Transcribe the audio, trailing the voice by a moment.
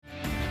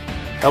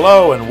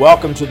Hello and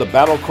welcome to the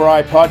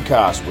BattleCry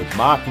podcast with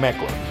Mark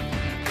Meckler.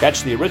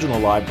 Catch the original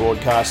live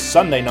broadcast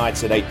Sunday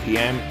nights at 8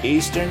 p.m.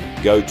 Eastern.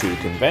 Go to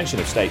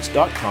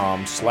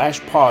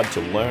conventionofstates.com/pod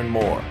to learn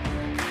more.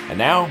 And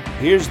now,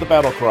 here's the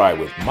BattleCry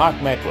with Mark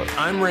Meckler.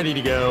 I'm ready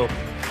to go.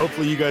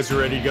 Hopefully you guys are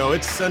ready to go.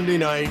 It's Sunday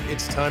night.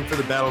 It's time for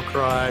the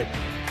BattleCry.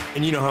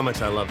 And you know how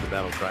much I love the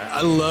BattleCry.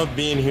 I love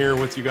being here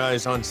with you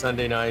guys on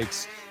Sunday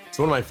nights. It's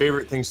one of my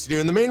favorite things to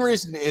do. And the main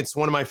reason it's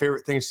one of my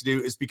favorite things to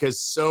do is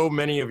because so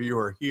many of you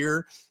are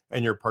here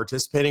and you're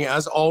participating.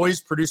 As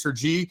always, Producer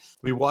G,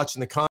 we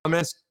watching the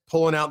comments,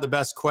 pulling out the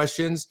best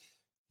questions.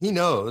 He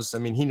knows.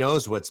 He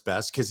knows what's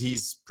best because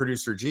he's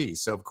Producer G.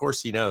 So, of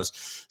course, he knows.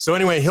 So,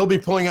 anyway, he'll be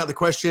pulling out the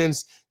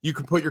questions. You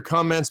can put your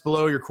comments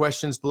below, your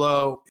questions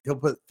below. He'll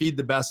feed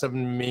the best of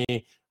them to me.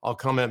 I'll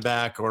comment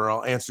back or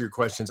I'll answer your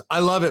questions.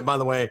 I love it, by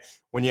the way,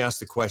 when you ask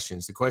the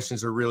questions. The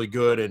questions are really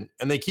good and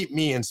they keep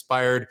me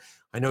inspired.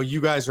 I know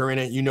you guys are in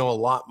it. You know a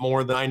lot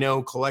more than I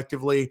know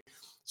collectively.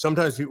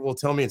 Sometimes people will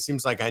tell me it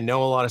seems like I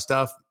know a lot of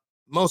stuff.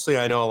 Mostly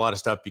I know a lot of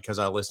stuff because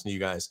I listen to you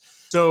guys.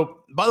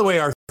 So, by the way,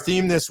 our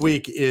theme this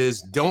week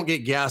is don't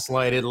get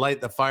gaslighted, light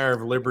the fire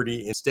of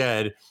liberty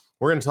instead.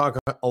 We're going to talk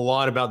a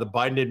lot about the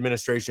Biden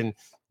administration,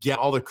 get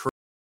all the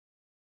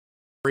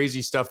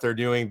crazy stuff they're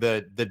doing,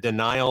 the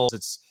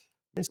denials.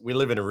 We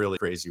live in a really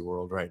crazy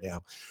world right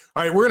now.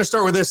 All right, we're going to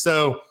start with this,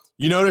 though.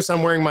 You notice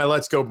I'm wearing my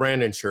Let's Go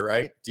Brandon shirt,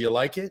 right? Do you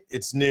like it?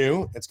 It's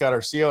new. It's got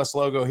our COS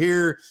logo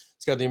here.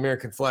 It's got the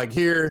American flag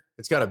here.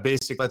 It's got a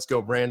basic Let's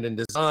Go Brandon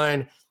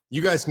design.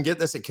 You guys can get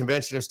this at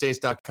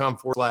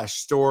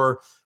conventionofstates.com/store.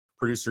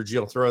 Producer G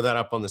will throw that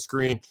up on the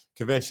screen.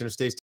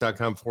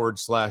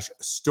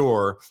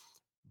 conventionofstates.com/store.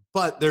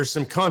 But there's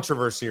some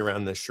controversy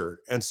around this shirt.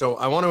 And so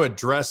I want to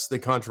address the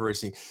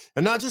controversy.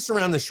 And not just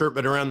around the shirt,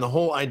 but around the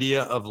whole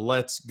idea of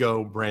Let's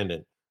Go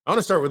Brandon. I want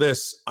to start with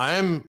this. I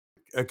am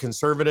a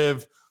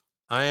conservative.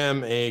 I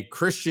am a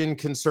Christian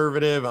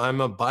conservative. I'm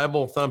a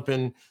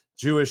Bible-thumping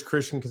Jewish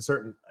Christian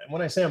conservative.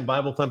 When I say I'm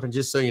Bible-thumping,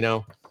 just so you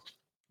know,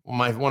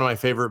 one of my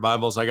favorite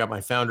Bibles, I got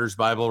my Founder's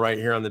Bible right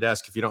here on the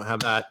desk. If you don't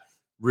have that,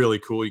 really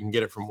cool. You can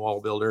get it from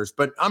Wall Builders.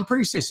 But I'm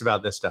pretty serious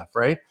about this stuff,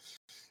 right?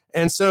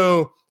 And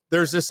so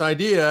there's this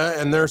idea,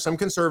 and there are some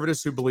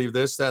conservatives who believe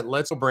this, that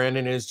Let's Go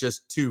Brandon is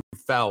just too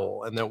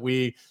foul and that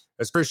we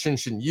as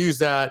Christians shouldn't use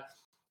that.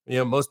 You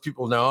know, most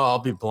people know, I'll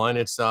be blunt,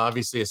 it's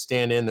obviously a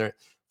stand-in there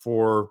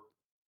for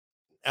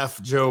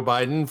F Joe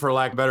Biden, for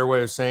lack of a better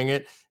way of saying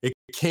it. It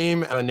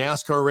came at a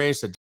NASCAR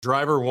race. A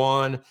driver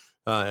won.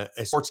 A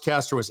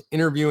sportscaster was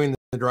interviewing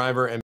the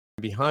driver, and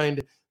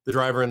behind the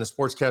driver and the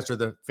sportscaster,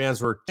 the fans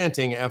were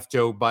chanting F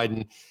Joe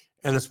Biden.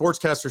 And the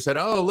sportscaster said,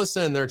 oh,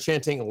 listen, they're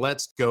chanting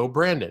Let's Go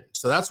Brandon.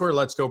 So that's where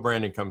Let's Go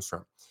Brandon comes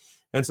from.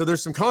 And so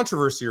there's some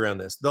controversy around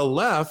this. The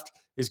left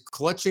is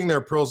clutching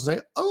their pearls and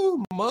saying,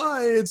 oh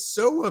my, it's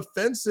so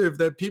offensive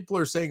that people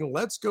are saying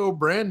Let's Go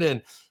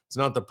Brandon. It's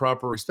not the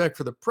proper respect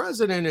for the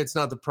president. It's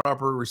not the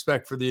proper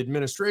respect for the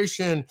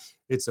administration.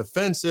 It's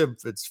offensive.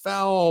 It's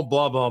foul,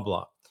 blah, blah,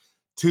 blah.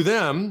 To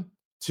them,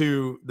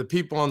 to the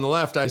people on the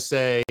left, I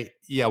say,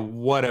 yeah,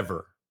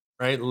 whatever,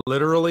 right?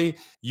 Literally,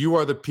 you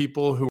are the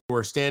people who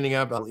are standing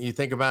up. You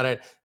think about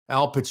it,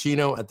 Al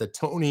Pacino at the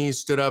Tonys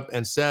stood up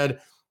and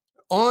said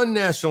on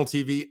national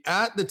TV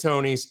at the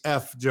Tonys,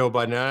 F Joe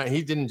Biden.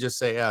 He didn't just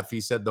say F,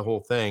 he said the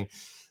whole thing.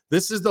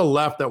 This is the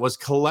left that was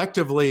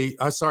collectively,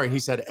 he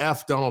said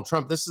F Donald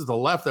Trump. This is the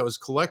left that was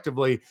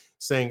collectively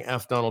saying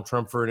F Donald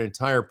Trump for an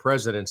entire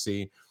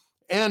presidency,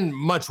 and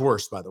much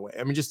worse, by the way.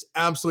 Just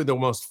absolutely the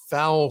most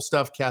foul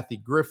stuff. Kathy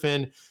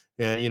Griffin,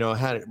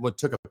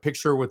 took a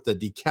picture with the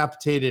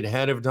decapitated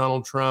head of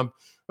Donald Trump.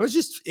 It was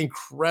just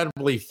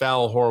incredibly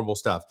foul, horrible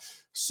stuff.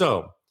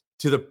 So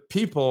to the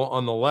people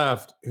on the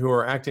left who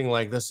are acting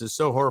like this is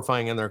so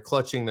horrifying and they're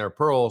clutching their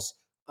pearls,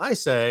 I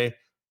say,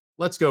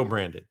 let's go,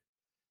 Brandon.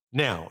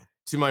 Now,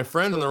 to my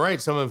friends on the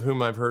right, some of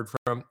whom I've heard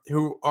from,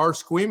 who are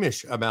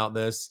squeamish about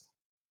this,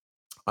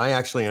 I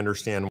actually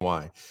understand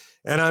why.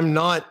 And I'm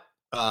not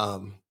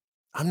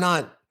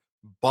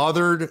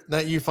bothered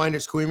that you find it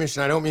squeamish.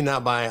 And I don't mean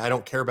that by I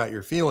don't care about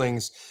your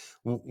feelings.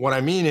 What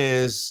I mean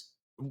is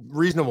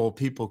reasonable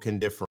people can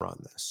differ on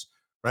this,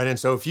 right? And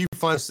so if you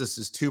find this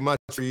is too much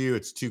for you,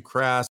 it's too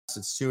crass,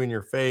 it's too in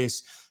your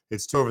face,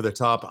 it's too over the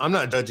top, I'm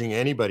not judging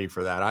anybody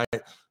for that.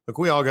 Look,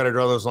 we all got to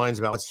draw those lines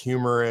about what's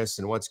humorous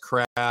and what's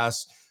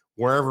crass,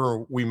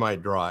 wherever we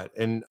might draw it.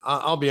 And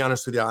I'll be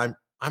honest with you,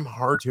 I'm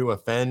hard to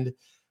offend.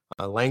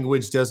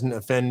 Language doesn't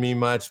offend me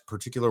much.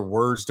 Particular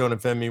words don't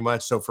offend me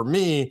much. So for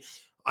me,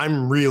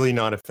 I'm really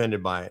not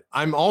offended by it.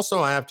 I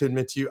have to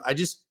admit to you, I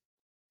just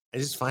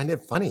find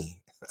it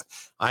funny.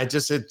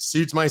 It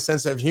suits my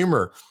sense of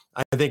humor.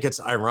 I think it's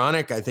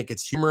ironic. I think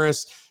it's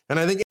humorous. And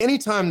I think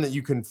anytime that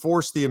you can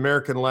force the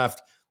American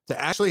left to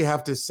actually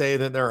have to say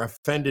that they're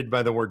offended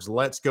by the words,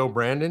 let's go,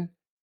 Brandon,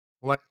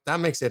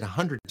 that makes it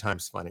 100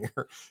 times funnier.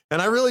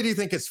 And I really do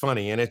think it's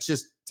funny. And it's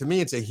just, to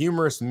me, it's a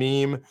humorous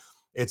meme.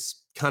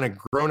 It's kind of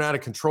grown out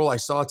of control. I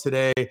saw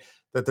today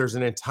that there's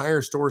an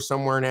entire store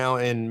somewhere now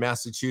in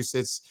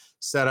Massachusetts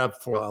set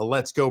up for a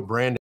Let's Go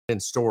Brandon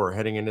store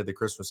heading into the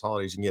Christmas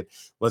holidays. You can get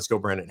Let's Go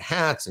Brandon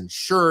hats and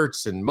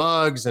shirts and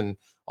mugs and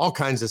all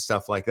kinds of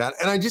stuff like that.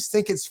 And I just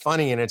think it's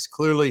funny, and it's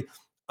clearly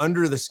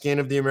under the skin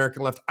of the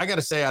American left. I got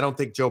to say, I don't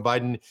think Joe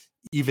Biden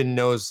even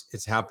knows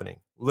it's happening.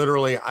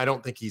 Literally, I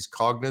don't think he's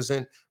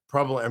cognizant.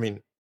 Probably, I mean,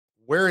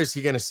 where is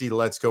he going to see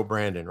Let's Go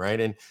Brandon, right?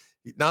 And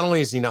not only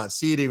does he not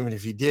see it, even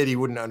if he did, he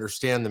wouldn't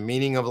understand the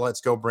meaning of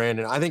Let's Go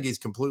Brandon. I think he's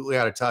completely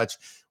out of touch.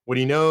 What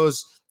he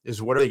knows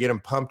is what do they get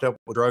him pumped up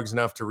with drugs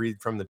enough to read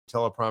from the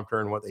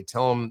teleprompter, and what they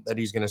tell him that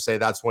he's going to say,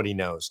 that's what he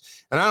knows.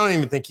 And I don't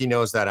even think he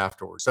knows that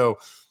afterwards. So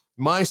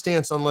my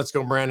stance on Let's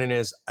Go Brandon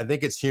is I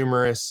think it's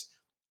humorous.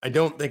 I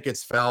don't think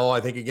it's foul.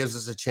 I think it gives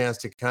us a chance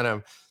to kind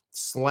of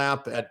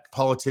slap at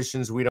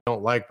politicians we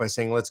don't like by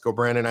saying, let's go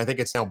Brandon. I think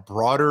it's now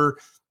broader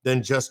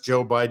than just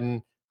Joe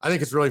Biden. I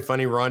think it's really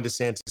funny. Ron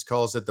DeSantis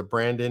calls it the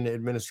Brandon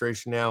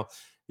administration now.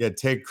 You had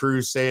Ted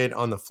Cruz say it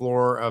on the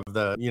floor of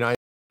the United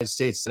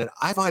States Senate.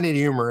 I find it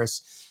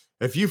humorous.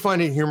 If you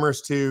find it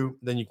humorous too,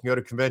 then you can go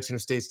to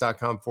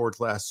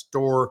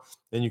conventionofstates.com/store,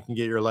 and you can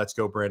get your Let's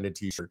Go Brandon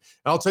t-shirt.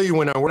 And I'll tell you,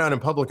 when I went out in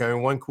public, I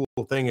mean, one cool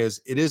thing is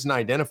it is an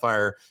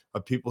identifier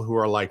of people who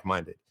are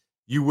like-minded.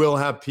 You will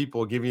have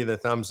people give you the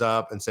thumbs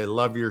up and say,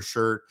 love your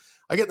shirt.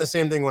 I get the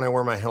same thing when I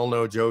wear my Hell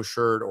No Joe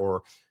shirt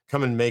or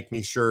Come and Make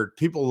Me shirt.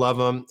 People love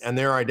them, and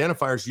they're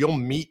identifiers. You'll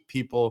meet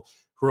people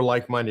who are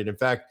like-minded. In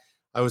fact,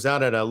 I was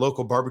out at a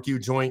local barbecue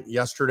joint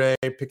yesterday,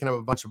 picking up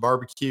a bunch of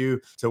barbecue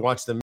to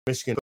watch the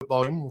Michigan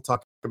football game. We'll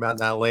talk about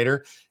that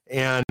later.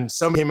 And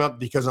some came up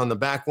because on the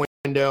back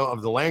window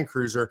of the Land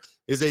Cruiser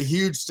is a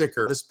huge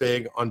sticker this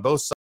big on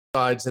both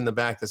sides in the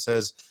back that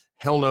says,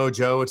 Hell No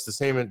Joe. It's the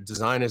same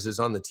design as is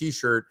on the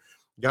t-shirt.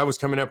 The guy was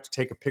coming up to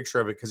take a picture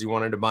of it because he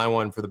wanted to buy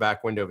one for the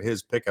back window of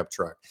his pickup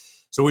truck.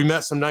 So we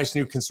met some nice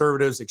new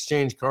conservatives,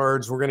 exchanged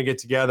cards. We're going to get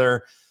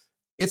together.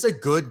 It's a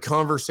good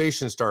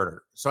conversation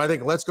starter. So I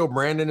think Let's Go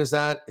Brandon is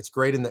that. It's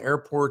great in the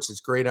airports.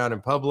 It's great out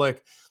in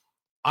public.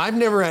 I've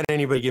never had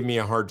anybody give me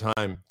a hard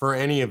time for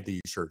any of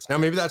these shirts. Now,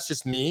 maybe that's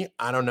just me.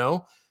 I don't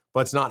know,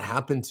 but it's not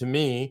happened to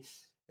me.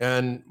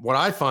 And what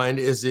I find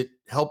is it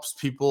helps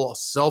people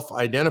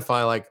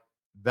self-identify, like,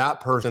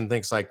 that person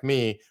thinks like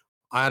me.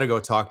 I had to go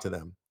talk to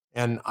them.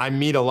 And I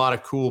meet a lot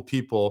of cool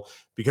people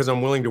because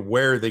I'm willing to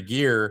wear the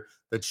gear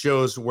that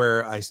shows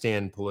where I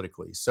stand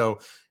politically. So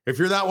if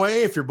you're that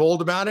way, if you're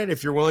bold about it,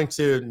 if you're willing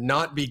to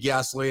not be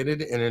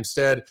gaslighted and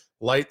instead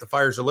light the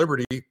fires of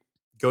liberty,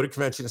 go to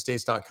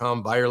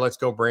conventionofstates.com, buy your Let's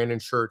Go Brandon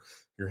shirt,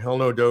 your Hell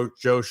No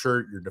Joe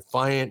shirt, your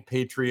Defiant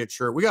Patriot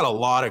shirt. We got a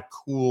lot of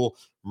cool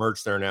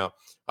merch there now.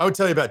 I would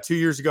tell you about 2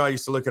 years ago, I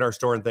used to look at our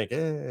store and think,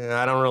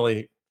 I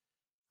don't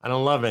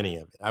love any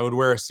of it. I would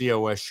wear a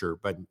COS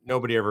shirt, but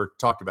nobody ever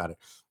talked about it.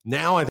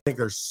 Now I think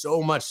there's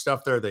so much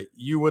stuff there that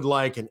you would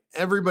like, and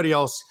everybody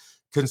else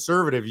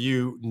conservative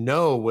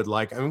would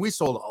like. I mean, we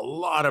sold a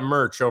lot of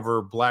merch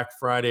over Black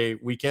Friday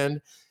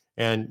weekend,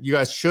 and you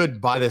guys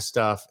should buy this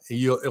stuff.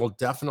 It'll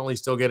definitely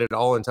still get it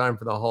all in time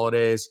for the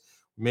holidays.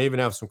 We may even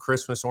have some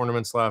Christmas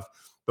ornaments left,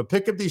 but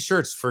pick up these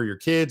shirts for your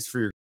kids, for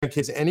your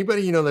kids,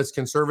 anybody you know that's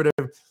conservative.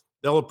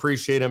 They'll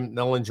appreciate them,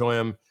 they'll enjoy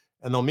them,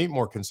 and they'll meet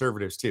more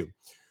conservatives too.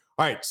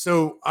 All right,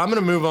 so I'm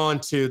going to move on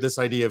to this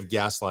idea of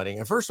gaslighting.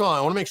 And first of all,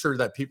 I want to make sure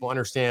that people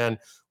understand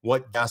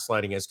what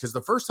gaslighting is, because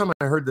the first time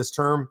I heard this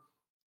term,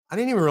 I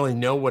didn't even really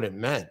know what it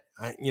meant.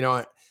 I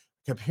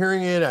kept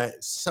hearing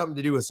it. Something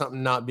to do with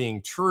something not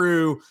being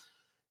true.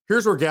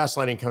 Here's where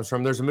gaslighting comes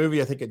from. There's a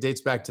movie, I think it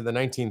dates back to the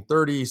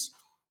 1930s,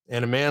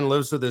 and a man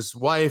lives with his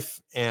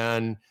wife,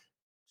 and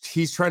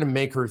he's trying to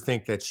make her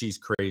think that she's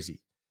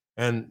crazy.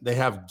 And they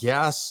have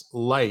gas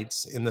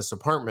lights in this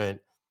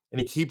apartment,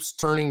 and he keeps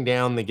turning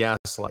down the gas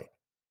light.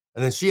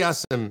 And then she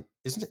asks him,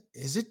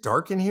 is it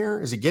dark in here?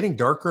 Is it getting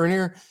darker in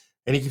here?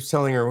 And he keeps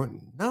telling her,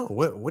 no,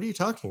 what are you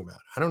talking about?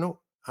 I don't know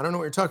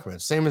what you're talking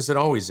about. Same as it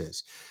always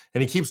is.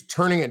 And he keeps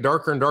turning it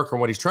darker and darker.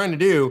 And what he's trying to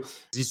do is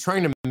he's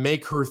trying to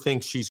make her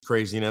think she's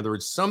crazy. In other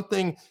words,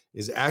 something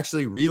is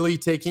actually really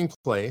taking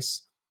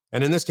place.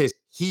 And in this case,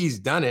 he's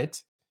done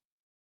it.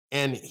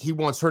 And he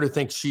wants her to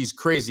think she's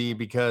crazy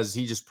because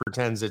he just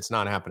pretends it's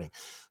not happening.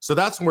 So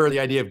that's where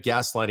the idea of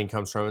gaslighting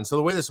comes from. And so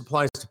the way this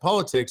applies to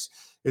politics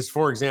is,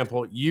 for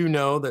example,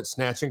 that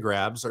snatch and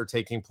grabs are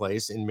taking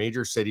place in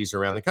major cities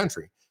around the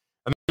country.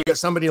 I mean, you got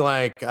somebody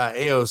like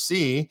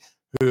AOC,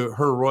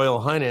 Her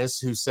Royal Highness,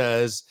 who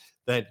says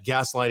that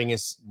gaslighting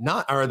is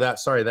not,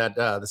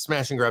 the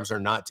smash and grabs are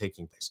not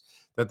taking place,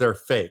 that they're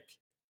fake.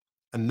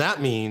 And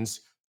that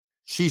means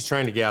she's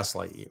trying to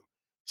gaslight you.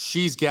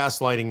 She's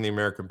gaslighting the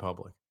American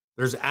public.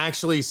 There's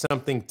actually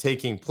something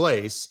taking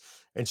place,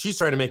 and she's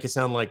trying to make it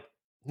sound like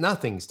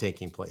nothing's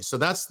taking place. So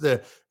that's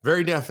the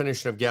very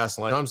definition of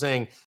gaslighting. I'm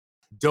saying,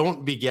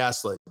 don't be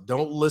gaslit.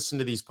 Don't listen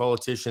to these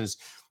politicians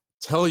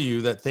tell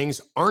you that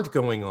things aren't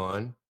going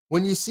on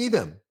when you see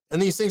them.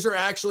 And these things are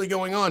actually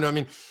going on. I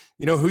mean,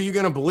 who are you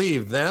going to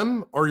believe,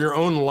 them or your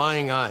own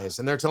lying eyes?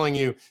 And they're telling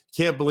you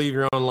can't believe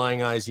your own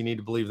lying eyes. You need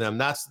to believe them.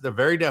 That's the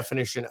very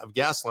definition of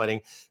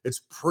gaslighting.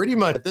 It's pretty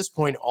much at this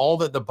point all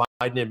that the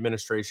Biden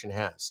administration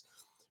has,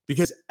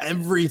 because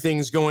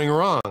everything's going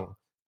wrong.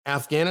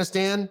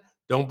 Afghanistan,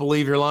 Don't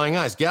believe your lying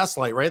eyes.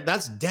 Gaslight, right?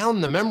 That's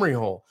down the memory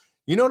hole.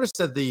 You notice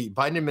that the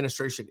Biden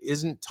administration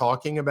isn't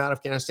talking about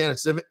Afghanistan.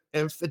 It's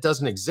if it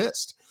doesn't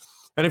exist.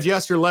 And if you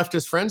ask your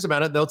leftist friends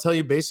about it, they'll tell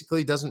you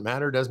basically it doesn't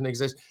matter, doesn't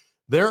exist.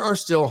 There are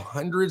still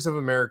hundreds of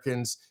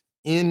Americans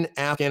in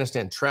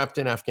Afghanistan, trapped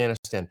in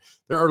Afghanistan.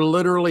 There are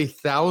literally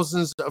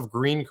thousands of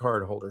green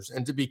card holders.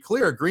 And to be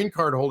clear, a green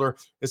card holder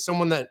is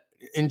someone that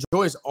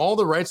enjoys all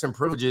the rights and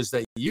privileges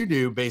that you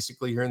do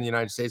basically here in the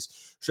United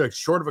States,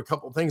 short of a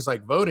couple of things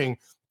like voting,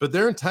 but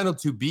they're entitled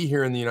to be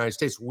here in the United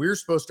States. We're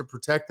supposed to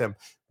protect them.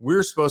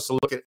 We're supposed to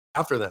look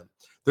after them.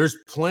 There's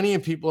plenty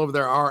of people over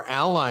there, our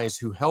allies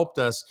who helped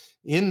us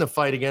in the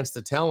fight against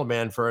the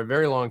Taliban for a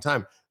very long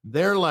time.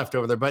 They're left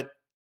over there, but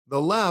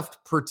the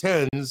left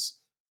pretends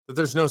that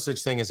there's no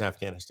such thing as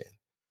Afghanistan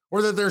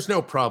or that there's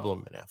no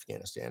problem in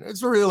Afghanistan.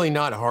 It's really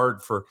not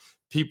hard for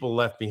people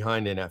left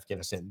behind in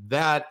Afghanistan.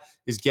 That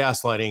is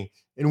gaslighting,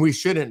 and we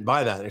shouldn't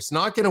buy that. It's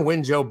not going to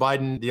win Joe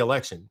Biden the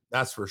election,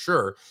 that's for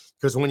sure,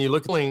 because when you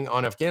look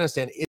on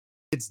Afghanistan,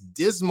 it's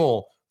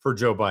dismal for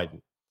Joe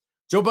Biden.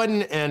 Joe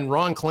Biden and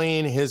Ron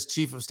Klain, his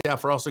chief of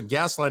staff, are also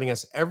gaslighting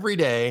us every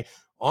day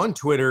on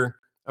Twitter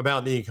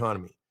about the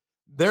economy.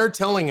 They're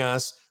telling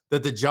us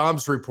that the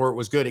jobs report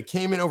was good. It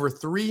came in over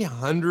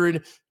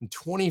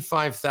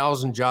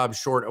 325,000 jobs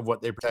short of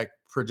what they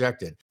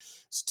projected.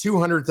 It's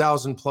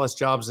 200,000 plus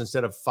jobs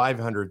instead of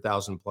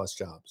 500,000 plus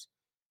jobs.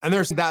 And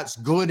that's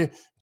good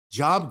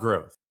job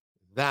growth.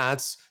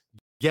 That's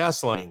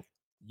gaslighting.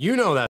 You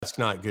know that's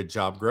not good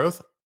job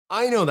growth.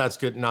 I know that's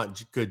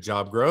not good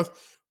job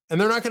growth. And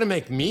they're not going to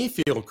make me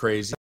feel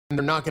crazy. And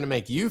they're not going to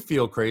make you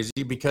feel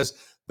crazy because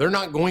they're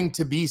not going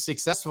to be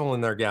successful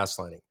in their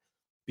gaslighting.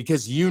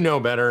 Because you know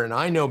better and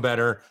I know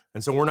better.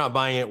 And so we're not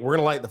buying it. We're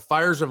going to light the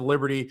fires of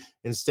liberty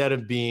instead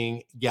of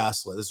being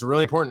gaslit. This is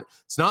really important.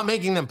 It's not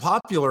making them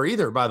popular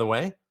either, by the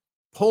way.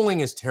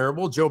 Polling is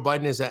terrible. Joe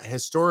Biden is at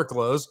historic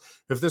lows.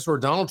 If this were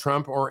Donald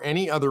Trump or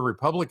any other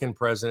Republican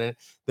president,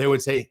 they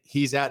would say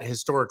he's at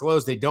historic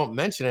lows. They don't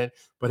mention it,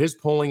 but his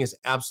polling is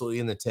absolutely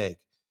in the tank.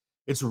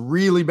 It's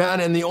really bad.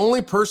 And the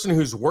only person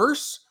who's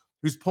worse,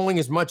 whose polling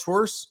is much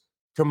worse,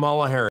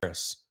 Kamala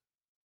Harris,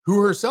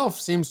 who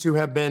herself seems to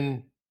have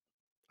been,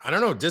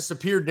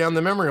 disappeared down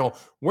the memory hole.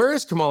 Where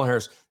is Kamala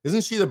Harris?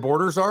 Isn't she the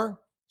border czar?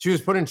 She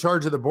was put in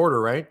charge of the border,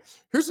 right?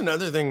 Here's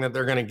another thing that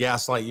they're going to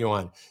gaslight you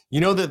on.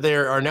 You know that they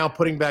are now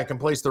putting back in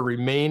place the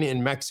Remain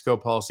in Mexico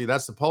policy.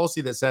 That's the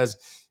policy that says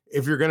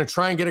if you're going to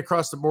try and get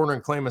across the border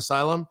and claim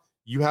asylum,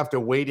 you have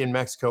to wait in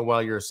Mexico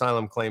while your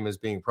asylum claim is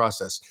being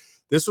processed.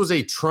 This was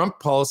a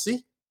Trump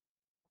policy,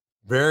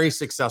 very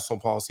successful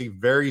policy,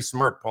 very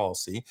smart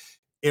policy.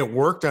 It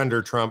worked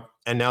under Trump,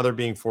 and now they're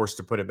being forced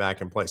to put it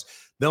back in place.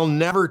 They'll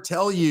never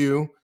tell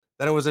you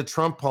that it was a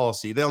Trump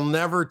policy. They'll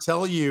never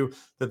tell you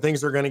that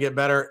things are going to get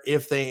better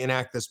if they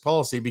enact this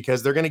policy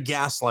because they're going to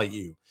gaslight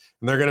you.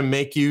 And they're going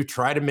to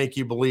try to make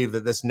you believe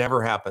that this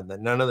never happened, that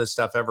none of this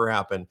stuff ever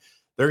happened.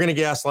 They're going to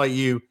gaslight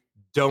you.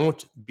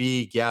 Don't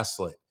be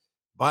gaslit.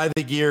 Buy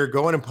the gear,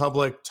 go in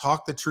public,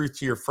 talk the truth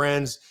to your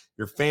friends,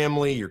 your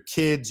family, your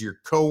kids, your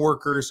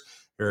coworkers,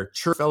 your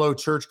fellow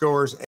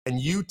churchgoers,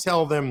 and you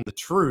tell them the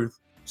truth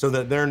so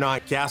that they're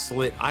not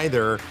gaslit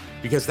either,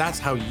 because that's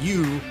how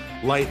you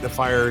light the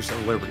fires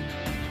of liberty.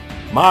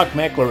 Mark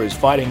Meckler is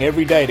fighting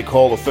every day to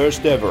call the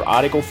first ever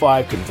Article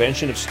 5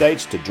 Convention of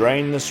States to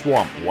drain the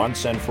swamp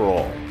once and for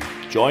all.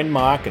 Join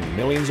Mark and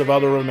millions of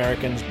other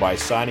Americans by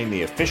signing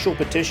the official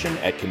petition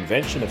at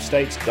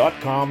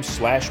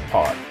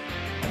conventionofstates.com/pod.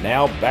 And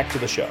now back to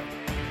the show.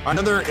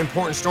 Another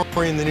important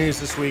story in the news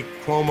this week,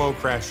 Cuomo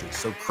crashes.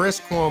 So Chris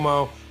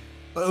Cuomo,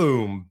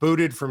 boom,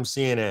 booted from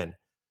CNN.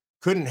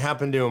 Couldn't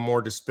happen to a more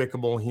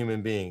despicable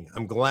human being.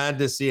 I'm glad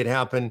to see it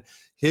happen.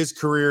 His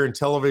career in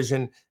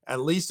television, at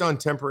least on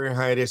temporary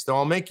hiatus, though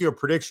I'll make you a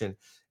prediction.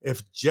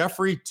 If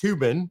Jeffrey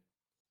Toobin,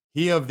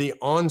 he of the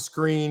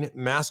on-screen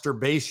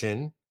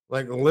masturbation,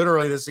 like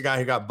literally this is a guy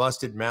who got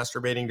busted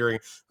masturbating during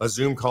a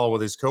Zoom call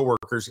with his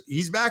coworkers,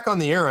 he's back on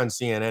the air on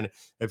CNN.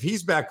 If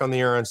he's back on the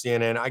air on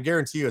CNN, I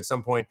guarantee you at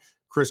some point,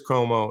 Chris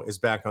Cuomo is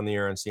back on the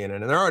air on CNN.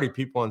 And there are already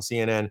people on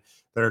CNN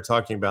that are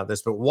talking about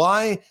this, but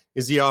why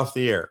is he off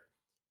the air?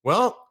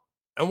 Well,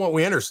 and what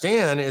we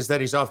understand is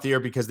that he's off the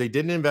air because they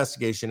did an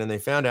investigation and they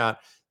found out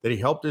that he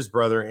helped his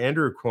brother,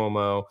 Andrew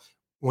Cuomo,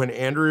 when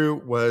Andrew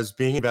was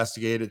being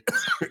investigated,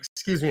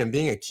 and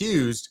being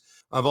accused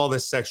of all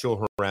this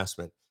sexual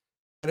harassment.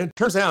 And it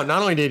turns out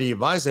not only did he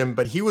advise him,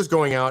 but he was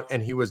going out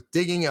and he was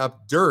digging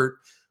up dirt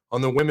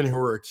on the women who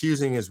were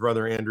accusing his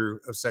brother, Andrew,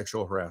 of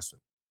sexual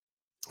harassment.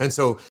 And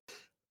so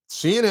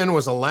CNN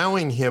was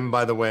allowing him,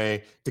 by the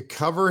way, to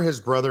cover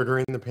his brother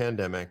during the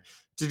pandemic,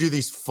 to do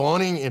these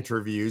fawning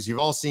interviews. You've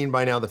all seen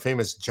by now the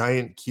famous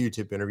giant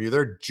Q-tip interview.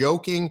 They're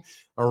joking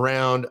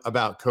around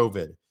about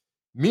COVID.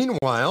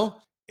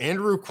 Meanwhile,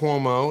 Andrew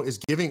Cuomo is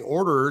giving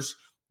orders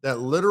that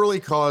literally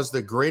cause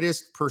the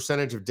greatest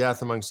percentage of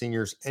death among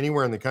seniors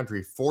anywhere in the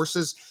country,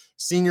 forces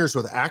seniors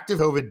with active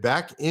COVID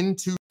back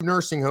into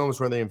nursing homes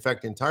where they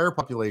infect entire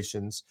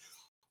populations,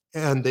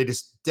 and they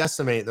just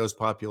decimate those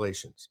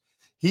populations.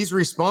 He's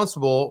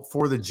responsible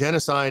for the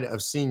genocide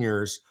of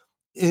seniors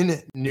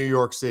in New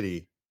York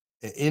City,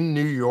 in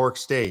New York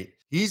State.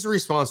 He's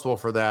responsible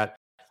for that.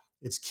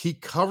 He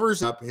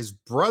covers up. His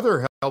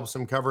brother helps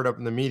him cover it up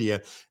in the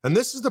media. And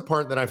this is the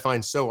part that I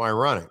find so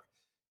ironic.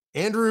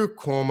 Andrew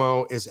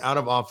Cuomo is out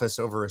of office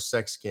over a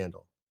sex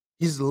scandal.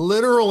 He's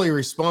literally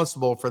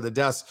responsible for the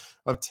deaths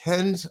of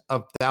tens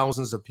of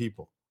thousands of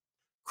people.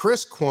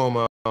 Chris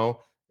Cuomo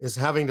is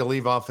having to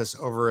leave office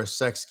over a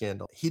sex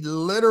scandal. He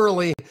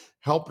literally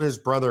helped his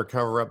brother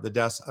cover up the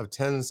deaths of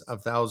tens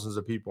of thousands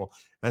of people.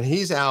 And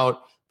he's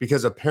out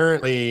because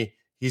apparently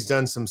he's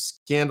done some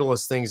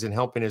scandalous things in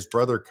helping his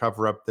brother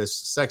cover up this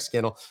sex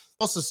scandal.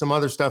 Also, some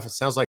other stuff. It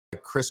sounds like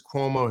Chris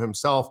Cuomo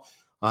himself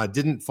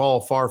didn't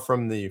fall far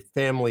from the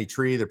family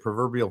tree, the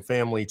proverbial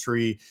family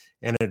tree.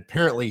 And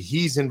apparently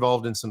he's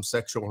involved in some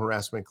sexual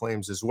harassment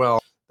claims as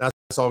well.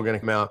 That's all going to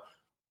come out.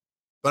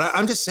 But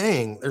I'm just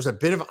saying there's a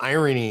bit of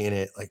irony in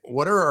it. Like,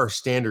 what are our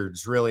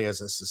standards really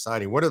as a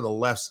society? What are the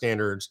left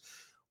standards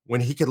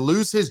when he could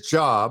lose his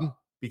job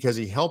because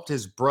he helped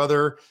his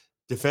brother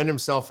defend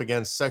himself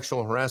against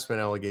sexual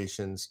harassment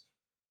allegations,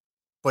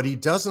 but he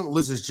doesn't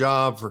lose his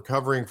job for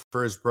covering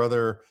for his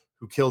brother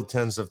who killed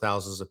tens of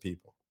thousands of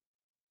people?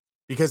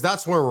 Because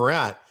that's where we're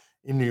at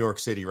in New York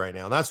City right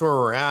now. That's where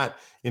we're at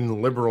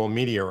in liberal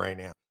media right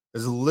now.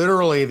 There's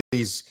literally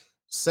these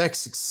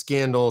sex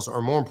scandals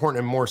are more important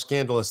and more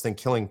scandalous than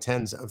killing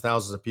tens of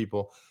thousands of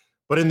people.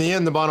 But in the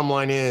end, the bottom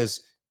line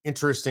is,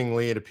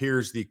 interestingly, it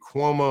appears the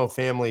Cuomo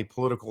family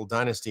political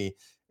dynasty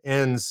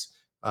ends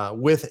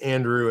with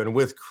Andrew and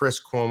with Chris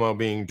Cuomo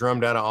being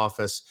drummed out of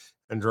office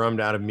and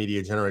drummed out of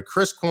media generally.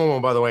 Chris Cuomo,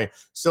 by the way,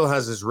 still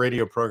has his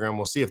radio program.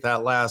 We'll see if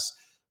that lasts.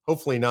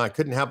 Hopefully not.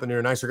 Couldn't happen to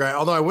a nicer guy.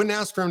 Although I wouldn't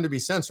ask for him to be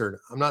censored.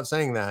 I'm not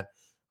saying that.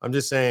 I'm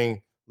just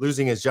saying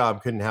losing his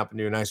job couldn't happen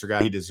to a nicer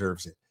guy. He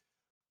deserves it.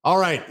 All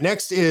right.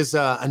 Next is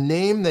a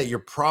name that you're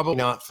probably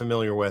not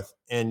familiar with,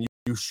 and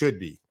you should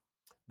be.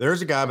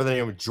 There's a guy by the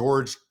name of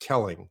George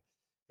Kelling.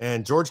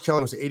 And George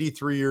Kelling was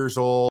 83 years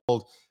old.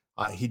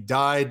 He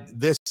died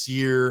this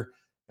year,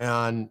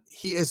 and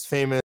he is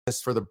famous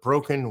for the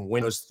broken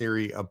windows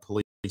theory of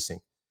policing.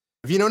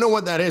 If you don't know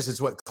what that is,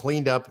 it's what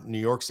cleaned up New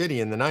York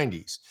City in the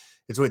 90s.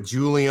 It's what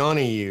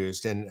Giuliani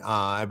used, and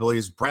I believe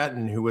it's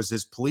Bratton, who was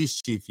his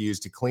police chief,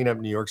 used to clean up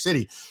New York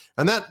City.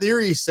 And that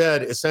theory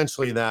said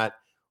essentially that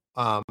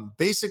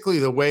basically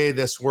the way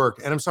this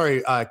worked, and I'm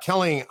sorry,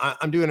 Kelling,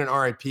 I'm doing an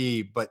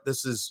RIP, but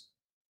this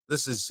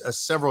is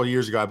several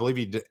years ago. I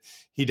believe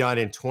he died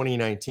in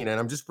 2019. And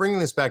I'm just bringing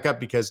this back up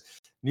because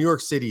New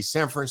York City,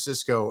 San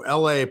Francisco,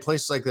 LA,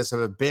 places like this have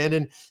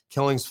abandoned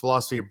Kelling's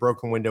philosophy of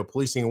broken window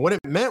policing. And what it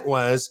meant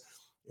was,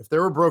 if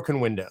there were broken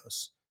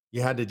windows,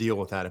 you had to deal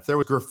with that. If there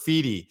was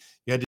graffiti,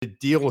 you had to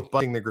deal with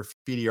busting the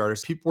graffiti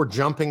artists. People were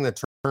jumping the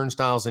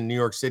turnstiles in New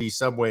York City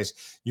subways.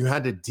 You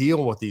had to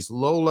deal with these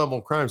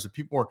low-level crimes. If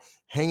people were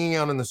hanging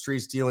out in the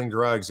streets dealing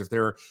drugs, if they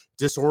were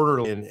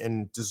disorderly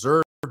and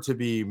deserved to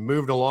be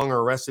moved along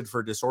or arrested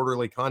for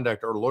disorderly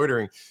conduct or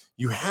loitering,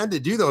 you had to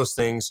do those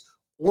things,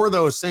 or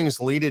those things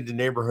leaded to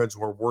neighborhoods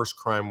where worse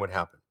crime would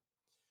happen.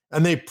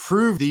 And they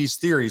proved these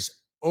theories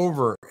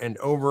over and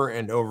over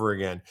and over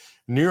again.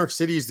 New York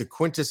City is the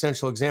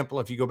quintessential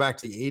example. If you go back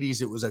to the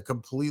 80s, it was a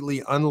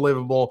completely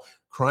unlivable,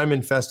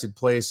 crime-infested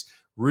place.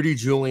 Rudy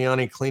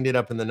Giuliani cleaned it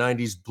up in the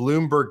 90s.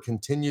 Bloomberg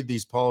continued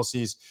these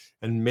policies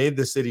and made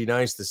the city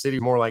nice. The city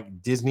more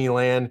like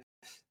Disneyland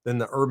than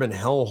the urban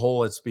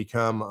hellhole it's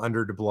become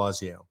under de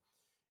Blasio.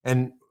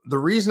 And the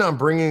reason I'm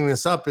bringing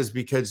this up is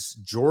because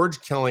George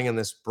Kelling and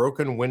this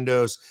broken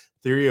windows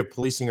theory of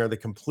policing are the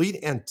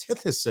complete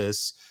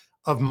antithesis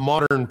of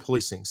modern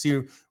policing.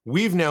 See,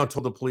 we've now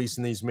told the police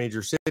in these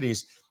major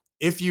cities,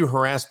 if you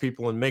harass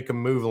people and make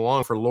them move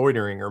along for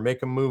loitering, or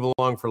make them move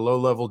along for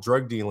low-level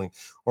drug dealing,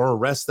 or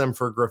arrest them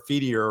for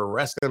graffiti, or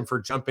arrest them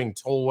for jumping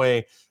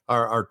tollway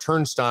or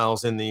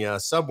turnstiles in the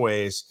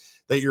subways,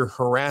 that you're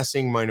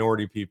harassing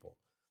minority people.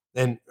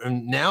 And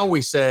now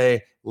we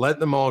say, let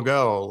them all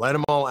go, let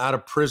them all out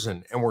of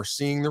prison. And we're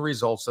seeing the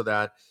results of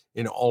that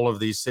in all of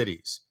these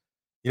cities.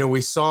 You know, we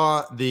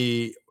saw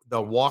the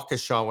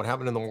Waukesha, what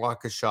happened in the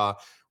Waukesha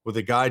with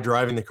a guy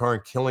driving the car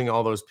and killing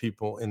all those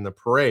people in the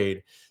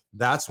parade.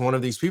 That's one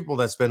of these people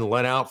that's been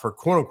let out for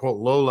quote unquote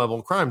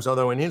low-level crimes,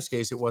 although in his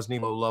case, it wasn't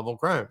even low-level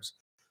crimes.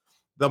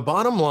 The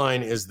bottom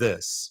line is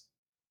this: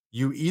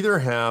 you either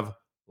have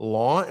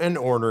law and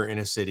order in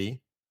a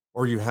city,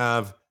 or you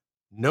have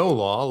no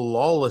law,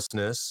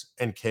 lawlessness,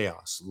 and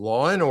chaos.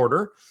 Law and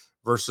order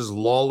versus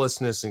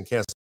lawlessness and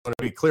chaos. I want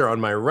to be clear,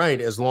 on my right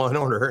is law and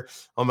order,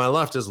 on my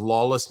left is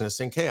lawlessness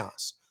and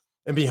chaos.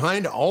 And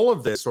behind all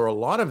of this, or a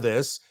lot of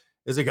this,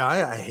 is a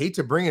guy, I hate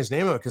to bring his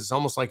name up because it's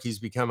almost like he's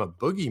become a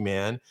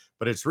boogeyman,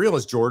 but it's real,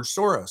 is George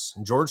Soros.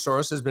 And George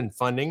Soros has been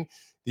funding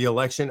the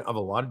election of a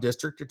lot of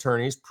district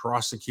attorneys,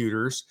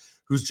 prosecutors,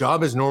 whose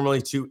job is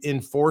normally to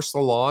enforce the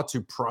law,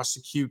 to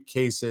prosecute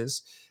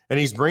cases. And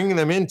he's bringing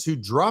them in to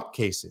drop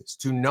cases,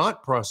 to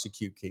not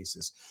prosecute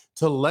cases,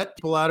 to let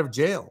people out of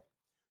jail,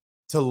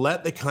 to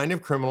let the kind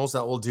of criminals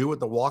that will do what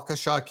the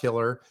Waukesha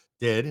killer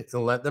did,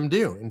 and let them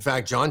do. In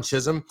fact, John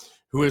Chisholm,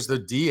 who is the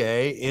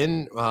DA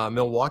in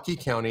Milwaukee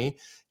County,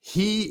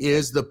 He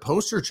is the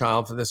poster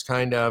child for this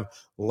kind of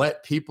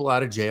let people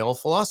out of jail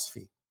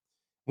philosophy.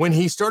 When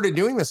he started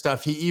doing this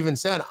stuff, he even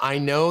said, I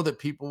know that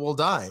people will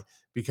die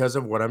because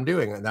of what I'm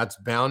doing. And that's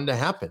bound to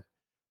happen.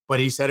 But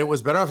he said it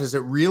was better off. Is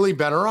it really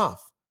better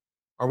off?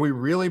 Are we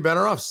really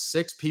better off?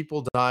 6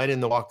 people died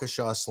in the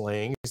Waukesha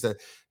slayings,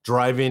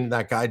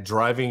 that guy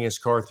driving his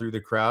car through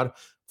the crowd,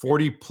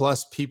 40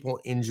 plus people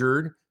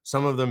injured,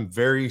 some of them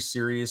very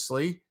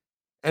seriously.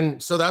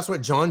 And so that's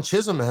what John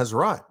Chisholm has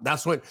wrought.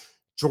 That's what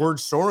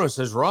George Soros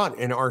has wrought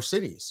in our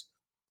cities.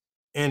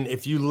 And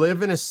if you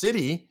live in a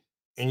city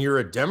and you're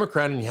a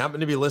Democrat and you happen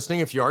to be listening,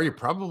 if you are, you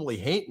probably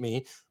hate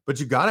me, but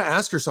you got to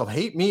ask yourself,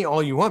 hate me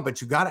all you want, but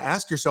you got to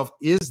ask yourself,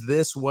 is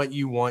this what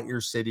you want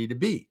your city to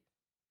be?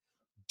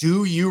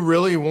 Do you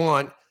really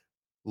want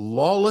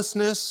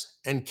lawlessness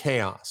and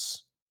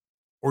chaos?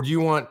 Or do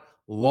you want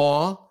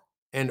law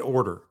and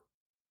order?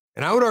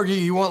 And I would argue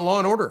you want law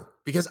and order,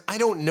 because I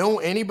don't know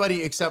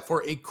anybody except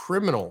for a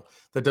criminal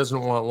that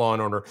doesn't want law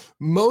and order.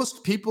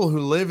 Most people who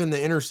live in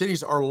the inner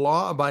cities are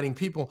law-abiding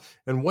people.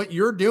 And what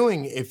you're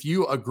doing, if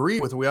you agree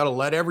with we ought to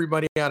let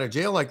everybody out of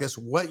jail like this,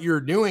 what you're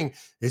doing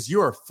is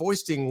you are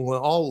foisting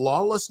all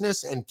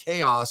lawlessness and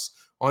chaos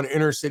on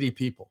inner city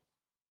people.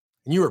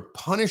 And you are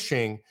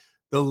punishing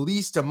the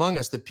least among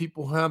us, the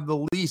people who have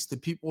the least, the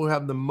people who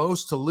have the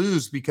most to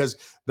lose, because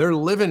they're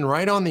living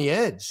right on the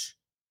edge.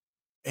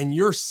 And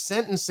you're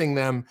sentencing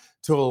them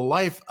to a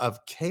life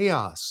of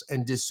chaos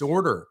and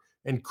disorder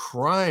and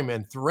crime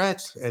and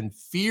threats and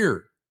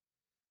fear.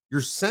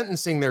 You're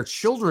sentencing their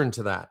children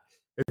to that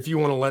if you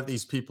want to let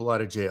these people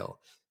out of jail.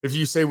 If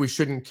you say we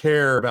shouldn't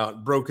care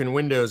about broken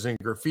windows and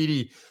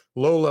graffiti,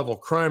 low-level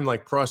crime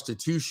like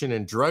prostitution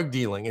and drug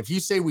dealing, if you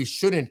say we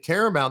shouldn't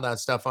care about that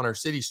stuff on our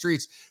city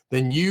streets,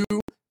 then you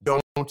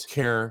don't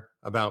care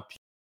about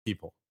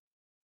people.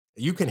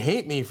 You can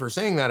hate me for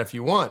saying that if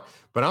you want,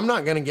 but I'm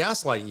not going to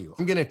gaslight you.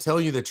 I'm going to tell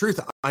you the truth.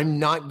 I'm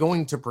not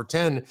going to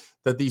pretend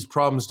that these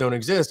problems don't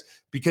exist,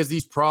 because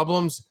these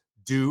problems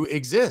do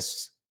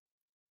exist.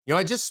 You know,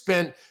 I just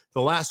spent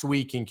the last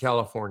week in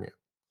California.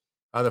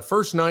 The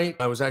first night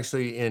I was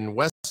actually in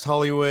West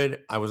Hollywood.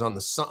 I was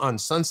on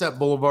Sunset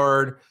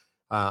Boulevard,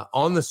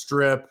 on the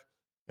Strip,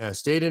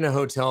 stayed in a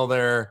hotel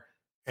there.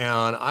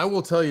 And I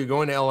will tell you,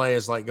 going to LA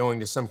is like going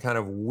to some kind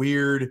of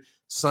weird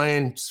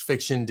science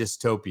fiction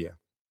dystopia.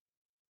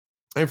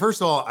 And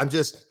first of all,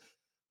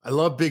 I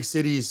love big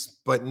cities,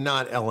 but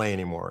not LA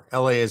anymore.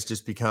 LA has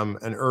just become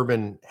an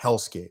urban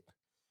hellscape.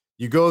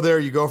 You go there,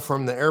 you go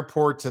from the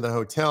airport to the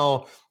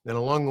hotel, and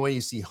along the way,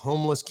 you see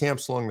homeless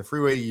camps along the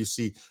freeway. You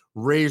see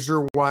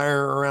razor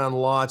wire around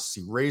lots,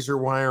 you see razor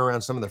wire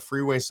around some of the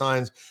freeway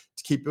signs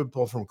to keep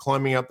people from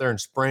climbing up there and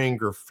spraying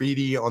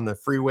graffiti on the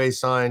freeway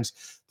signs.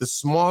 The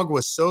smog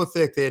was so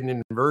thick, they had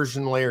an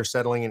inversion layer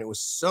settling, and it was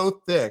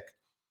so thick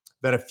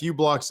that a few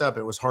blocks up,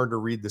 it was hard to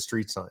read the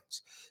street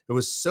signs. It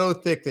was so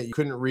thick that you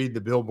couldn't read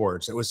the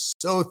billboards. It was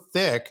so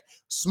thick,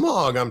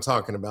 smog I'm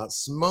talking about,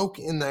 smoke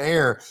in the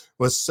air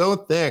was so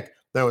thick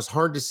that it was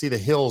hard to see the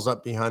hills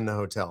up behind the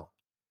hotel.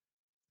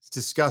 It's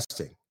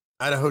disgusting.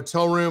 I had a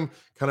hotel room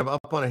kind of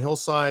up on a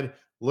hillside,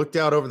 looked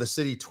out over the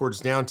city towards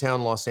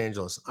downtown Los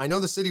Angeles. I know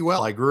the city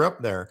well. I grew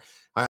up there.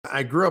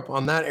 I grew up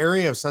on that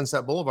area of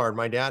Sunset Boulevard.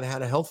 My dad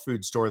had a health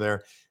food store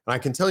there. And I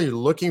can tell you,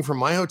 looking from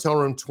my hotel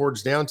room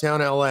towards downtown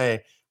LA,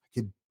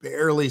 could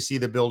barely see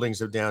the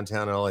buildings of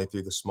downtown LA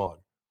through the smog.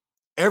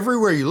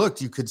 Everywhere you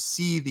looked, you could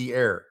see the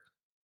air.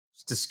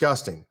 It's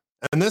disgusting.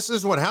 And this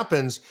is what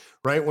happens,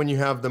 right, when you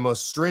have the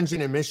most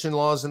stringent emission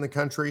laws in the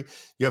country.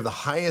 You have the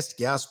highest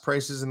gas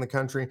prices in the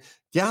country.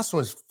 Gas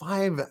was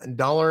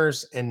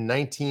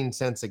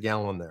 $5.19 a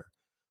gallon there.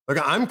 Look,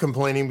 I'm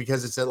complaining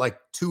because it's at like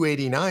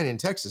 $2.89 in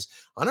Texas.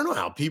 I don't know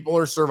how people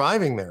are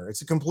surviving there.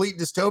 It's a complete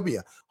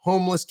dystopia.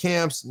 Homeless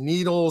camps,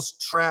 needles,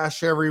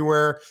 trash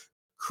everywhere,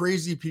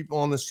 crazy people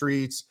on the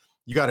streets.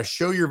 You got to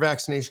show your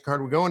vaccination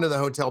card. We go into the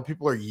hotel.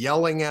 People are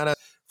yelling at us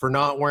for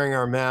not wearing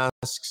our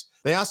masks.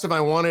 They asked if I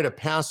wanted a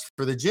pass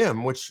for the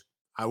gym, which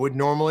I would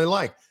normally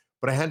like,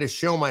 but I had to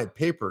show my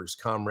papers,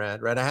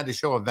 comrade, right? I had to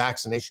show a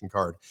vaccination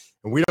card.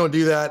 And we don't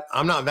do that.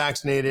 I'm not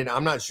vaccinated.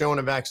 I'm not showing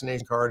a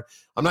vaccination card.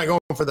 I'm not going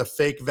for the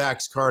fake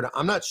vax card.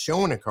 I'm not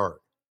showing a card,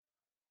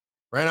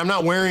 right? I'm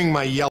not wearing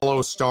my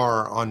yellow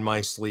star on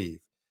my sleeve.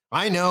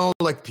 I know,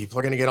 like, people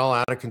are going to get all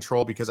out of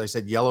control because I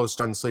said yellow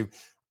star on the sleeve.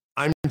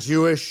 I'm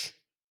Jewish,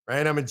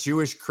 right? I'm a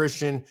Jewish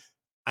Christian.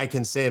 I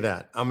can say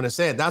that. I'm going to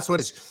say it. That's what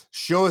it's.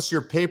 Show us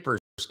your papers,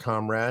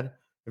 comrade.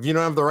 If you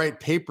don't have the right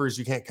papers,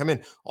 you can't come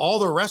in. All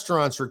the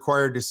restaurants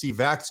required to see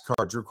vax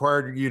cards,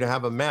 required you to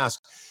have a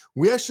mask.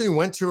 We actually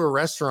went to a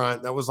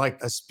restaurant that was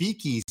like a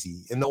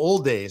speakeasy in the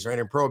old days, right?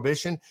 In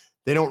Prohibition,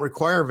 they don't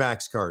require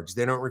vax cards.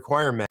 They don't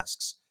require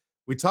masks.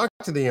 We talked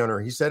to the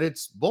owner. He said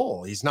it's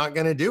bull. He's not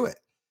going to do it.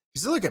 He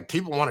said, look, if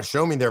people want to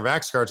show me their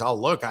vax cards, I'll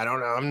look. I don't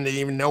know. I don't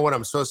even know what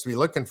I'm supposed to be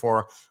looking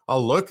for.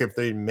 I'll look if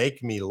they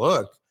make me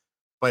look,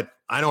 but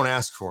I don't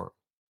ask for them.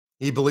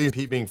 He believes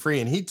he's being free.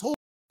 And he told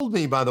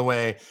me, by the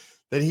way,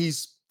 that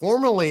he's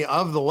formerly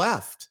of the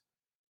left,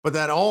 but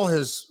that all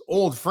his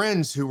old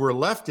friends who were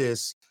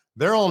leftists,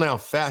 they're all now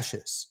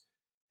fascists.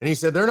 And he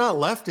said, they're not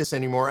leftists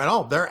anymore at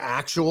all. They're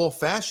actual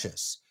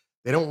fascists.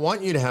 They don't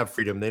want you to have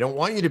freedom. They don't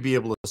want you to be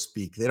able to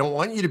speak. They don't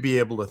want you to be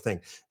able to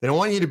think. They don't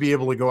want you to be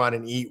able to go out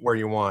and eat where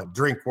you want,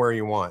 drink where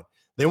you want.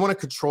 They want to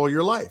control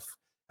your life.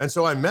 And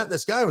so I met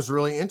this guy. It was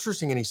really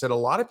interesting. And he said, a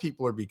lot of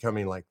people are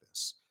becoming like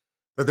this,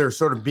 that they're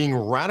sort of being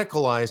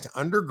radicalized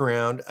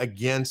underground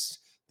against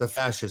the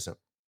fascism.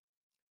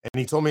 And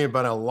he told me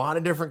about a lot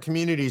of different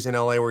communities in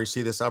LA where you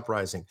see this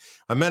uprising.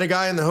 I met a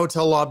guy in the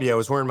hotel lobby. I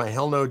was wearing my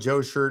Hell No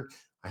Joe shirt.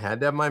 I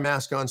had to have my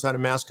mask on, so I had a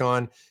mask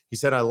on. He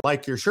said, I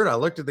like your shirt. I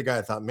looked at the guy.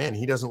 I thought, man,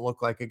 he doesn't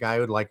look like a guy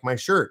who would like my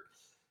shirt.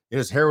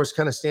 His hair was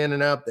kind of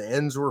standing up. The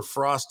ends were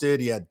frosted.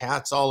 He had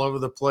hats all over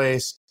the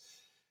place.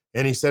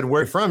 And he said,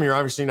 where are you from? You're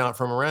obviously not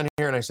from around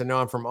here. And I said, no,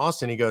 I'm from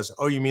Austin. He goes,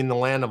 oh, you mean the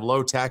land of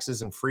low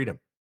taxes and freedom?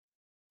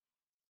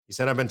 He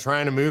said, I've been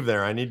trying to move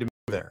there. I need to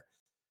move there.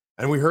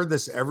 And we heard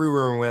this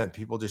everywhere we went,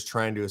 people just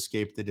trying to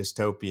escape the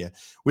dystopia.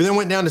 We then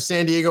went down to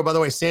San Diego. By the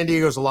way, San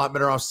Diego's a lot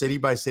better off city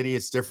by city.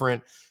 It's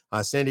different.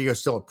 San Diego's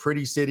still a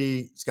pretty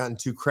city. It's gotten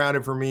too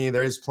crowded for me.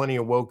 There is plenty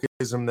of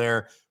wokeism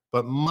there,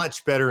 but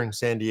much better in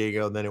San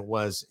Diego than it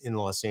was in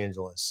Los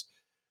Angeles.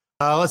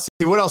 Let's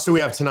see, what else do we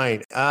have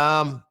tonight?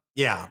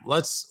 Yeah,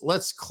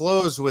 let's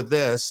close with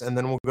this, and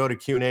then we'll go to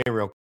Q&A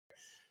real quick.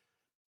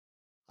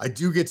 I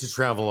do get to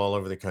travel all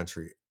over the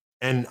country,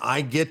 and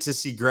I get to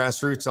see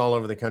grassroots all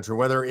over the country,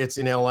 whether it's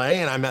in LA,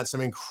 and I met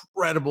some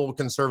incredible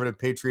conservative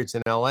patriots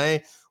in LA,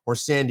 or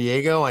San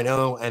Diego. I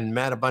know and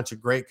met a bunch of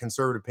great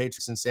conservative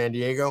patriots in San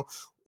Diego,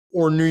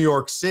 or New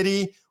York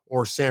City,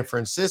 or San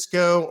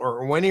Francisco,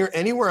 or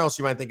anywhere else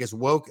you might think is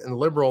woke and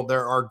liberal.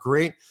 There are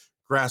great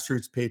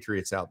grassroots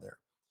patriots out there.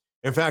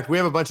 In fact, we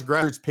have a bunch of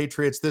grassroots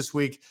patriots this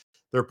week.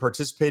 They're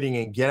participating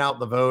in Get Out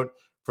the Vote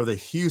for the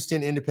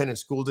Houston Independent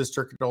School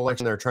District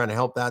election. They're trying to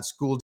help that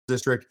school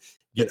district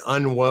get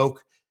unwoke.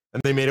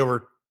 And they made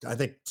over, I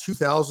think,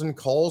 2,000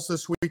 calls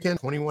this weekend,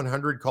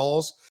 2,100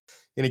 calls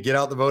in a Get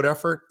Out the Vote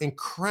effort.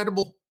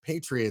 Incredible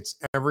patriots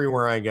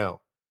everywhere I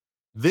go.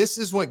 This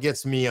is what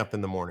gets me up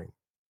in the morning.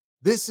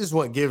 This is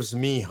what gives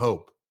me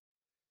hope.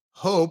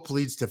 Hope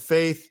leads to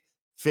faith.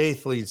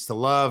 Faith leads to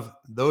love.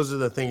 Those are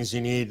the things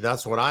you need.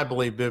 That's what I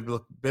believe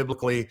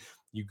biblically.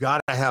 You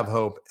got to have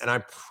hope. And I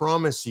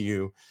promise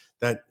you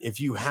that if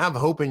you have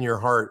hope in your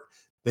heart,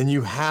 then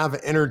you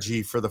have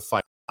energy for the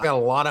fight. I got a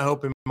lot of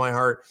hope in my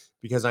heart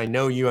because I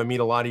know you. I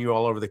meet a lot of you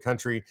all over the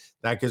country.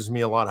 That gives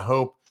me a lot of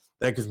hope.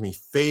 That gives me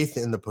faith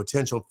in the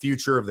potential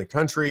future of the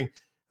country.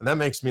 And that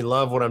makes me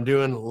love what I'm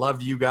doing.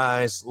 Love you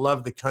guys.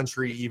 Love the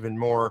country even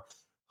more.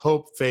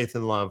 Hope, faith,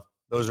 and love.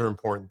 Those are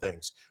important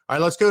things. All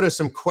right, let's go to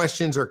some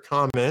questions or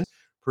comments.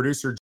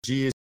 Producer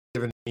G is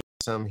giving me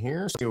some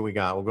here. See what we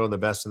got. We'll go to the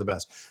best of the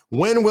best.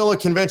 When will a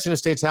convention of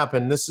states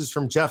happen? This is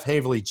from Jeff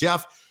Haveley.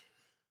 Jeff,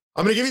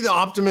 I'm going to give you the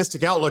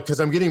optimistic outlook because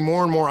I'm getting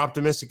more and more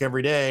optimistic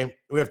every day.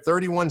 We have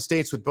 31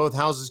 states with both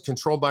houses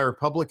controlled by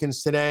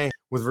Republicans today.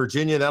 With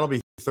Virginia, that'll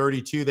be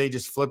 32. They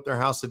just flipped their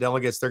House of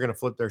Delegates. They're going to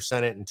flip their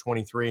Senate in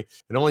 23. It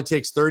only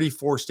takes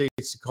 34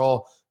 states to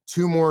call.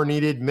 2 more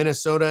needed.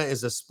 Minnesota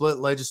is a split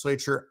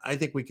legislature. I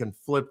think we can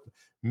flip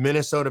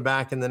Minnesota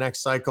back in the next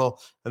cycle.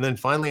 And then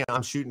finally,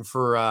 I'm shooting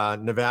for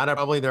Nevada.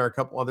 Probably there are a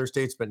couple other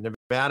states, but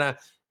Nevada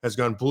has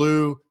gone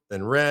blue,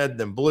 then red,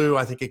 then blue.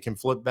 I think it can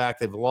flip back.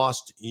 They've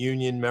lost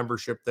union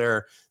membership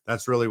there.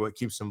 That's really what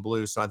keeps them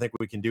blue. So I think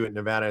we can do it in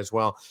Nevada as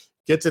well.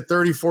 Get to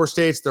 34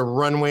 states. The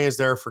runway is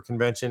there for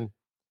convention.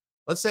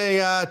 Let's say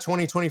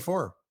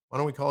 2024. Why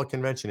don't we call it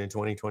convention in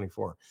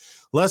 2024?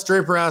 Les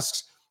Draper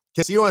asks,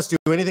 can COS do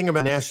anything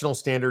about national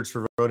standards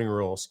for voting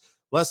rules?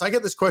 Les, I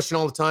get this question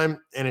all the time,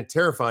 and it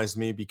terrifies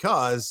me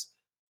because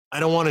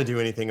I don't want to do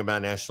anything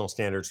about national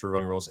standards for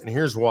voting rules. And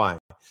here's why.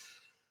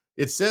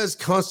 It says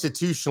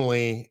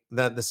constitutionally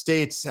that the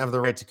states have the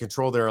right to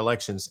control their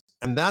elections,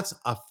 and that's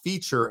a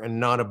feature and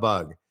not a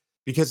bug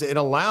because it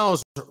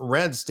allows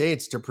red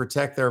states to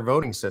protect their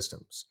voting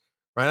systems.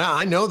 Right?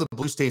 I know the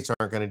blue states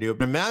aren't going to do it,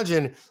 but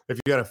imagine if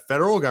you had a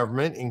federal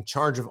government in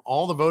charge of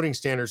all the voting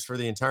standards for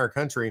the entire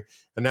country,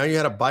 and now you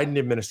had a Biden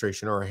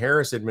administration or a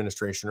Harris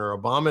administration or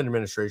Obama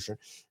administration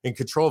in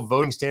control of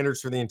voting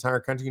standards for the entire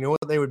country. You know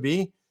what they would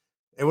be?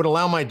 It would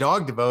allow my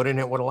dog to vote, and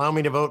it would allow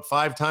me to vote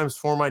 5 times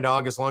for my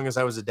dog as long as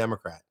I was a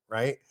Democrat,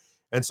 right?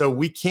 And so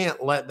we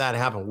can't let that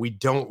happen. We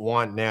don't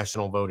want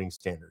national voting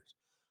standards.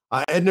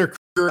 Edner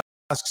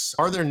asks,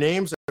 are there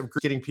names of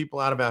getting people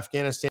out of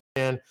Afghanistan?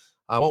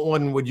 What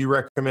one would you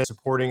recommend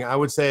supporting? I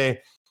would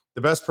say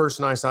the best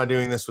person I saw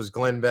doing this was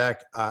Glenn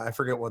Beck. I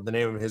forget what the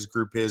name of his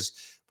group is,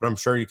 but I'm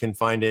sure you can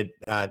find it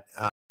at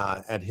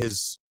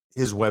his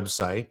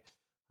website.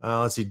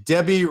 Let's see.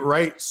 Debbie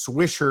Wright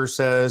Swisher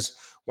says,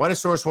 why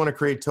does Soros want to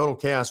create total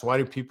chaos? Why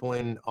do people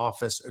in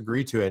office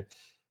agree to it?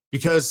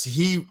 Because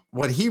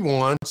what he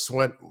wants,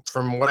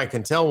 from what I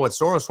can tell, what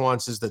Soros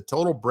wants is the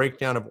total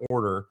breakdown of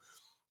order,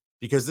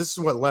 because this is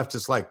what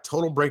leftists like,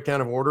 total breakdown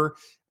of order.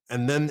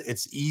 And then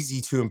it's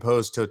easy to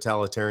impose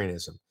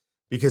totalitarianism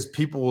because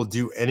people will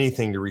do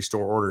anything to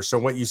restore order. So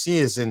what you see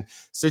is in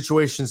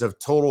situations of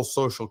total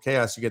social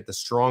chaos, you get the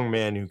strong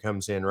man who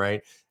comes in,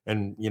 right?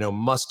 And,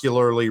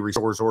 muscularly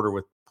restores order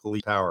with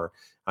police power.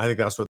 I think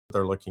that's what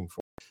they're looking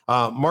for.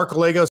 Mark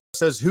Lego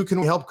says, who can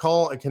we help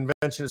call a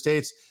convention of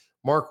states?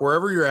 Mark,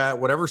 wherever you're at,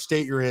 whatever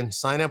state you're in,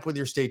 sign up with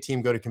your state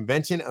team. Go to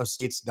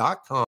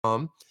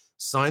conventionofstates.com,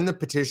 sign the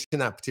petition.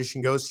 That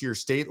petition goes to your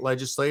state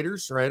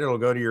legislators, right? It'll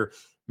go to your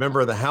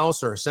member of the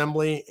House or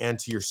Assembly and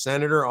to your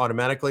senator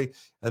automatically.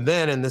 And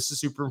then, and this is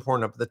super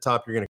important, up at the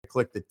top, you're going to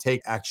click the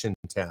Take Action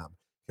tab.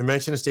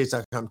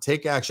 Conventionofstates.com,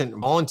 take action,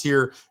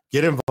 volunteer,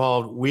 get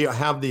involved. We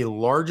have the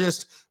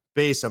largest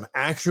base of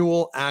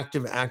actual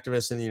active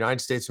activists in the United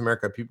States of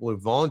America, people who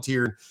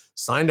volunteered,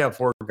 signed up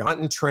for,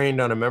 gotten trained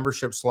on a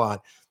membership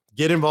slot.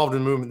 Get involved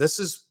in the movement. This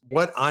is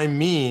what I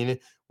mean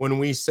when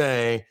we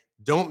say,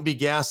 don't be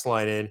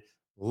gaslighted,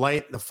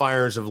 light the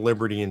fires of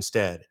liberty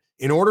instead.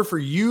 In order for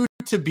you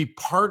to be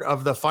part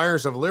of the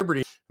fires of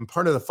liberty and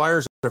part of the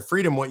fires of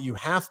freedom, what you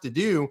have to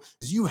do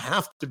is you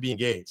have to be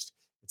engaged.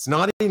 It's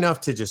not enough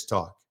to just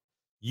talk.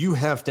 You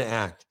have to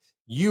act.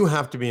 You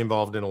have to be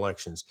involved in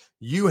elections.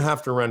 You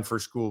have to run for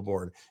school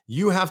board.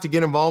 You have to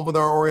get involved with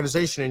our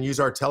organization and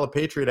use our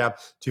Telepatriot app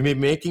to be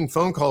making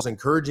phone calls,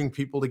 encouraging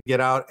people to get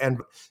out.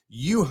 And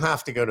you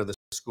have to go to the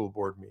school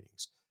board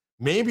meetings.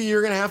 Maybe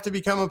you're going to have to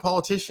become a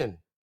politician.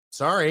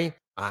 Sorry,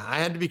 I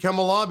had to become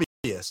a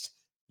lobbyist.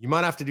 You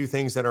might have to do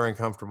things that are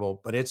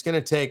uncomfortable, but it's going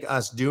to take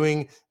us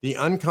doing the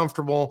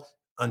uncomfortable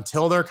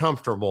until they're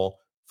comfortable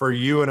for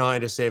you and I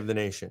to save the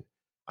nation.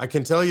 I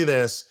can tell you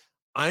this.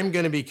 I'm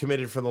going to be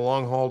committed for the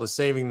long haul to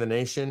saving the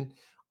nation.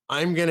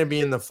 I'm going to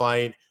be in the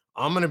fight.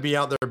 I'm going to be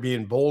out there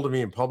being bold and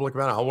being public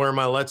about it. I'll wear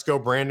my Let's Go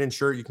Brandon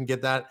shirt. You can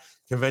get that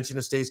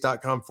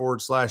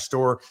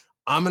conventionofstates.com/store.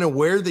 I'm going to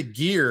wear the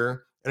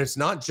gear, and it's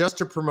not just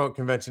to promote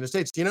Convention of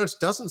States. You know, it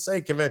doesn't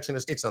say Convention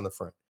of States on the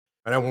front.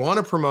 And I want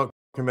to promote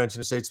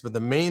Convention of States, but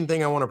the main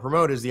thing I want to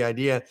promote is the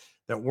idea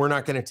that we're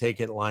not going to take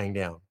it lying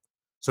down.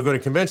 So go to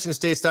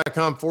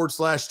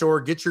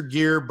conventionofstates.com/store, get your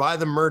gear, buy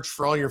the merch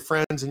for all your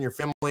friends and your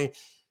family.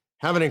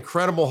 Have an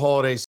incredible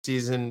holiday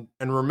season.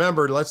 And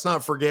remember, let's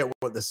not forget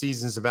what the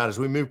season's about. As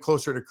we move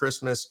closer to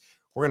Christmas,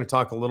 we're going to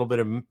talk a little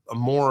bit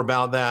more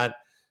about that.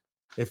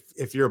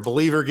 If you're a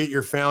believer, get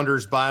your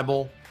Founders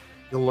Bible.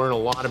 You'll learn a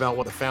lot about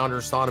what the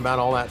founders thought about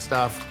all that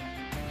stuff.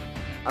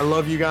 I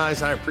love you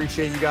guys. I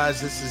appreciate you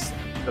guys. This is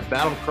the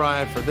Battle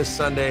Cry for this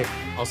Sunday.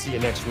 I'll see you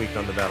next week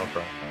on the Battle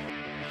Cry.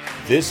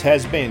 This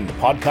has been the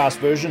podcast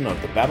version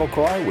of the Battle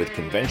Cry with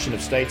Convention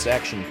of States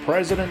Action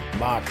President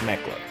Mark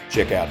Meckler.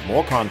 Check out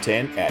more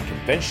content at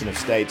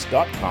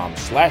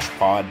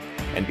conventionofstates.com/pod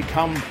and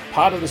become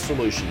part of the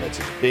solution that's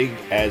as big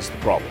as the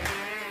problem.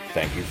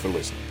 Thank you for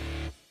listening.